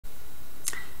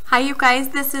Hi you guys,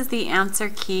 this is the answer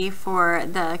key for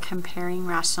the comparing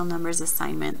rational numbers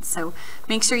assignment. So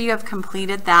make sure you have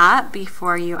completed that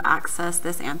before you access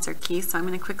this answer key. So I'm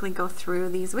going to quickly go through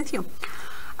these with you.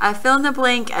 Fill in the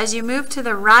blank. As you move to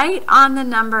the right on the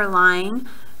number line,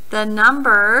 the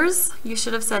numbers, you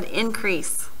should have said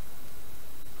increase.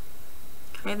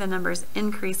 Okay, the numbers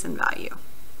increase in value.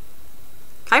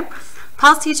 Okay.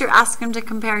 Paul's teacher asked him to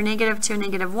compare -2 and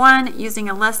 -1 using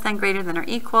a less than, greater than, or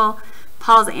equal.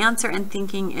 Paul's answer and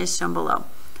thinking is shown below.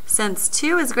 Since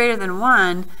 2 is greater than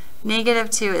 1,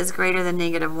 -2 is greater than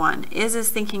 -1. Is his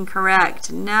thinking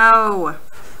correct? No.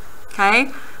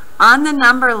 Okay. On the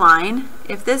number line,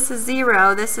 if this is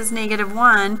 0, this is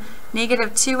 -1,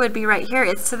 -2 would be right here.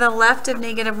 It's to the left of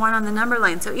 -1 on the number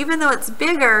line. So even though it's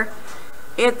bigger,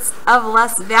 it's of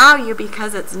less value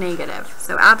because it's negative.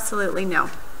 So absolutely no.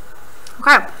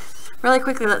 Okay, really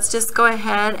quickly, let's just go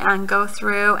ahead and go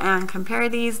through and compare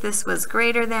these. This was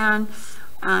greater than,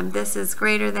 this is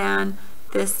greater than,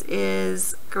 this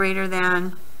is greater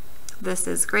than, this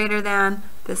is greater than,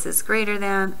 this is greater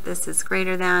than, this is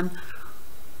greater than.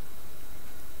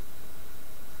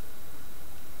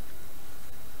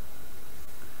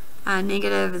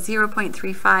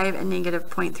 -0.35 and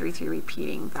 -0.33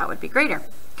 repeating. That would be greater.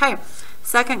 Okay,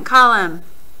 second column,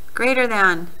 greater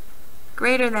than,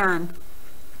 greater than,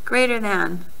 greater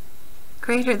than,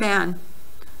 greater than,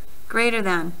 greater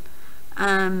than.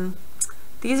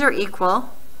 These are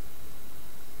equal.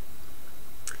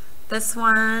 This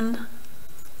one,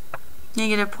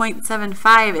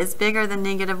 -0.75 is bigger than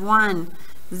 -1.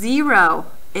 0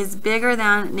 is bigger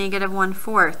than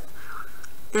 -1/4.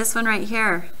 This one right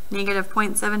here,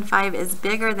 -0.75 is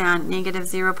bigger than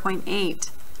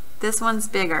 -0.8. This one's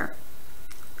bigger.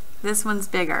 This one's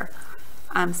bigger.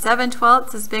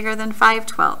 7/12 is bigger than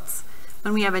 5/12.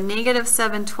 When we have a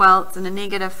 -7/12 and a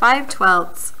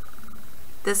 -5/12,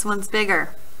 this one's bigger.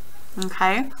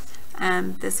 Okay,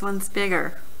 and this one's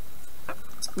bigger.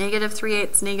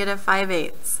 -3/8,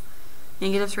 -5/8.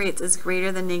 -3/8 is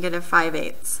greater than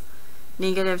 -5/8.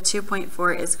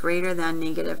 -2.4 is greater than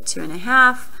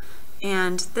 -2.5,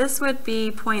 and this would be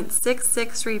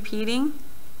 0.66 repeating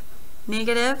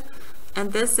negative,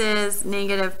 and this is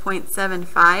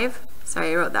 -0.75.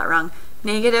 Sorry, I wrote that wrong.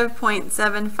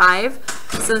 -0.75.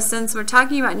 So since we're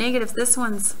talking about negatives, this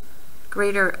one's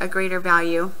a greater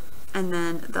value. And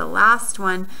then the last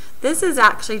one, this is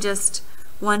actually just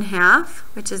 1/2,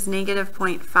 which is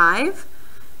 -0.5.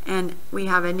 And we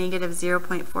have a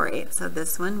 -0.48. So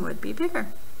this one would be bigger.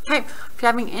 Okay, if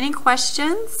you're having any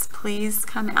questions, please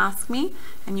come ask me.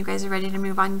 And you guys are ready to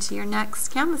move on to your next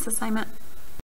Canvas assignment.